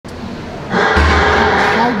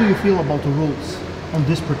do you feel about the rules on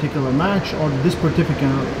this particular match or this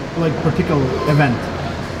particular event?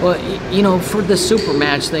 Well, you know, for the super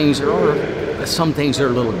match things, some things are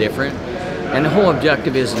a little different. And the whole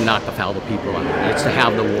objective is not to foul the people out. It's to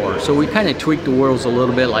have the war. So we kind of tweak the rules a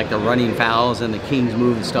little bit, like the running fouls and the King's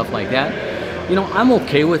move and stuff like that. You know, I'm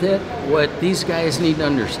okay with it. What these guys need to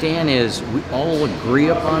understand is we all agree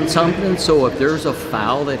upon something. So if there's a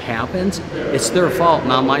foul that happens, it's their fault,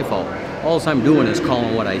 not my fault. All I'm doing is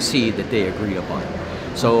calling what I see that they agreed upon.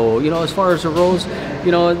 So, you know, as far as the rules,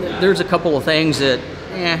 you know, there's a couple of things that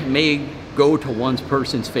may go to one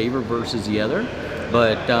person's favor versus the other.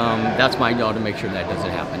 But that's my job to make sure that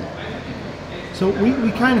doesn't happen. So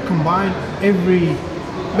we kind of combine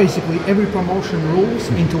basically every promotion rules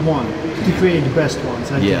into one to create the best ones.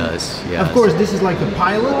 I think. Yes. Of course, this is like the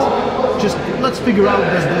pilot. Just let's figure out,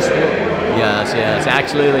 does this work? Yes,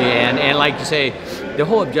 absolutely. And like you say, the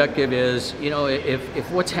whole objective is, you know, if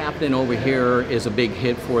what's happening over here is a big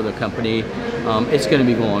hit for the company, it's going to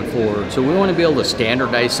be going forward. So we want to be able to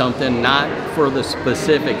standardize something, not for the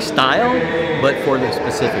specific style, but for the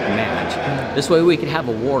specific match. This way we can have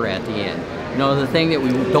a war at the end. You know, the thing that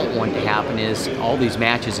we don't want to happen is all these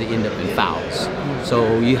matches that end up in fouls.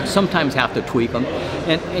 So you sometimes have to tweak them.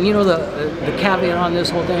 And you know, the caveat on this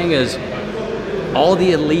whole thing is all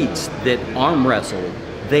the elites that arm wrestle,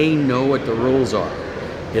 they know what the rules are.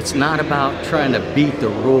 It's not about trying to beat the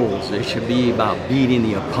rules. It should be about beating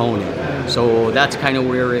the opponent. So that's kind of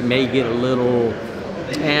where it may get a little,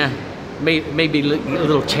 maybe a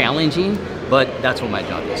little challenging, but that's what my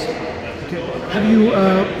job is. Okay.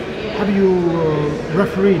 Have you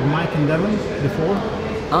refereed Mike and Devin before?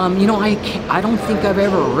 You know, I don't think I've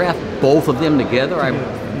ever ref both of them together.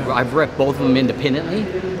 I've ref both of them independently,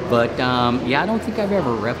 but yeah, I don't think I've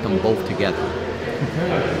ever ref them both together.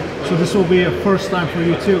 Okay. So this will be a first time for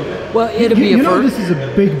you too. Well, it'll be a first. You know, this is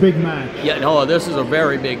a big match. Yeah, no, this is a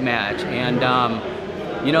very big match, and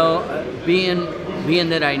you know, being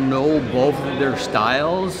that I know both of their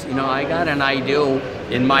styles, you know, I got an idea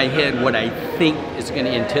in my head what I think is going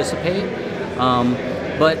to anticipate.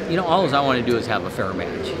 But you know, all I want to do is have a fair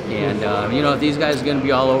match, and you know, if these guys are going to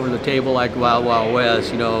be all over the table like Wild Wild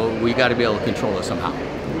West, you know, we got to be able to control it somehow.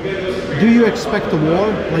 Do you expect a war,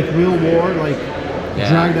 like real war, like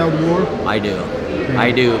dragged out war? I do.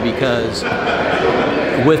 I do, because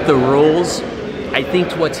with the rules, I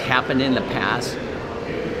think what's happened in the past,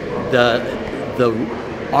 the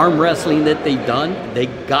arm wrestling that they've done, they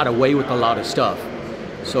got away with a lot of stuff.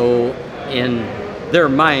 So in their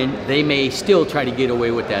mind, they may still try to get away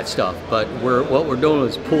with that stuff, but what we're doing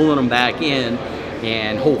is pulling them back in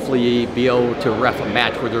and hopefully be able to ref a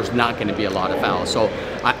match where there's not going to be a lot of fouls. So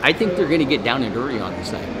I think they're going to get down and dirty on this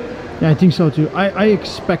thing. Yeah, I think so too. I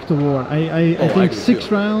expect a war. I think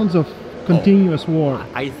 6 rounds of continuous war.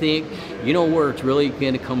 I think, you know, where it's really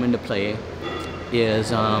going to come into play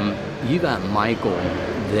is you got Michael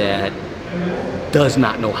that does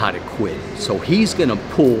not know how to quit. So he's going to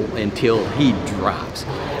pull until he drops.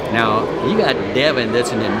 Now, you got Devin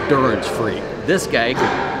that's an endurance freak. This guy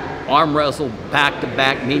could arm wrestle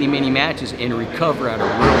back-to-back many matches and recover at a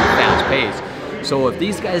really fast pace. So if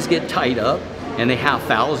these guys get tied up and they have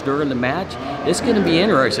fouls during the match, it's going to be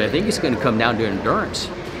interesting. I think it's going to come down to endurance.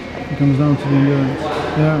 It comes down to the endurance,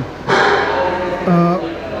 yeah.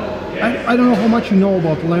 I don't know how much you know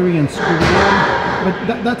about Larry and Schoolboy,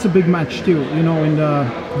 but that's a big match too, you know, in the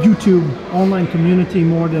YouTube online community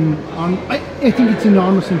more than on, I think it's in the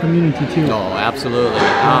arm wrestling community too. No, absolutely.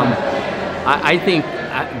 I think,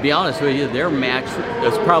 to be honest with you, their match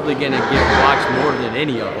is probably going to get watched more than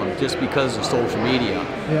any of them, just because of social media.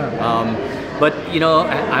 Yeah. But you know,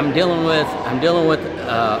 I'm dealing with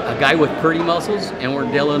a guy with pretty muscles, and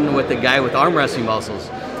we're dealing with a guy with arm wrestling muscles,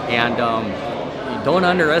 and don't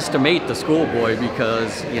underestimate the Schoolboy,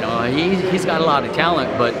 because you know he's got a lot of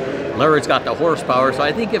talent, but Larry's got the horsepower. So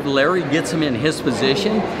I think if Larry gets him in his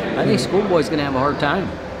position, I think Schoolboy's going to have a hard time.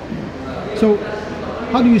 So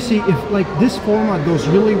how do you see if like this format goes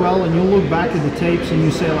really well and you look back at the tapes and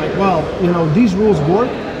you say like, well, you know, these rules work,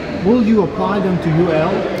 will you apply them to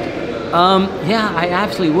UL? Yeah, I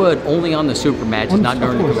absolutely would, only on the super matches, not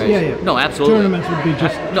during the convention. Yeah. No, absolutely. Tournaments would be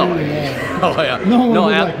just no,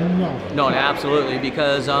 yeah. No, absolutely,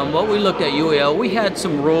 because what we looked at UAL, we had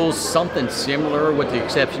some rules, something similar, with the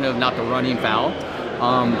exception of not the running foul.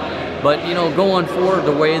 But you know, going forward,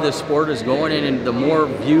 the way the sport is going, and the more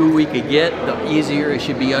view we could get, the easier it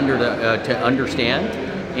should be to understand.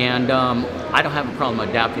 And I don't have a problem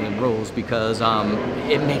adapting the rules, because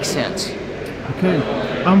it makes sense. Okay,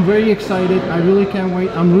 I'm very excited. I really can't wait.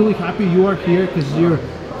 I'm really happy you are here, because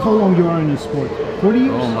how long you are in the sport? 40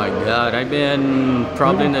 years? Oh my God, I've been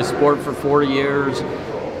probably in this sport for 40 years.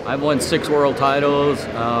 I've won 6 world titles,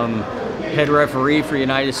 head referee for the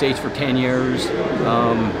United States for 10 years,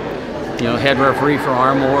 you know, head referee for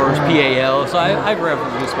Armwrestling, PAL, so I've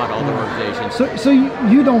refereed just about all the organizations. So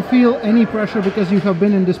you don't feel any pressure because you have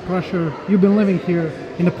been in this pressure, you've been living here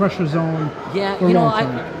in the pressure zone for a long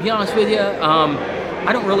time. To be honest with you,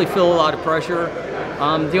 I don't really feel a lot of pressure.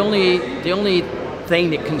 The only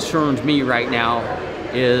thing that concerns me right now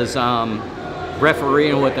is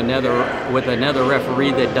refereeing with another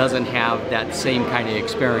referee that doesn't have that same kind of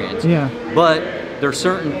experience. Yeah. But there's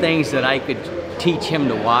certain things that I could teach him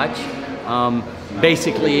to watch.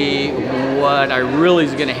 Basically, what I really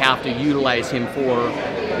is going to have to utilize him for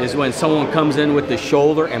is when someone comes in with the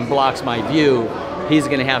shoulder and blocks my view, he's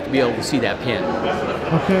going to have to be able to see that pin.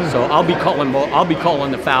 Okay. So I'll be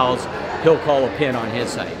calling the fouls. He'll call a pin on his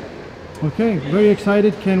side. Okay, very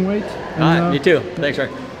excited, can't wait. All right, me too. Thanks,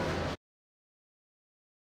 Rick.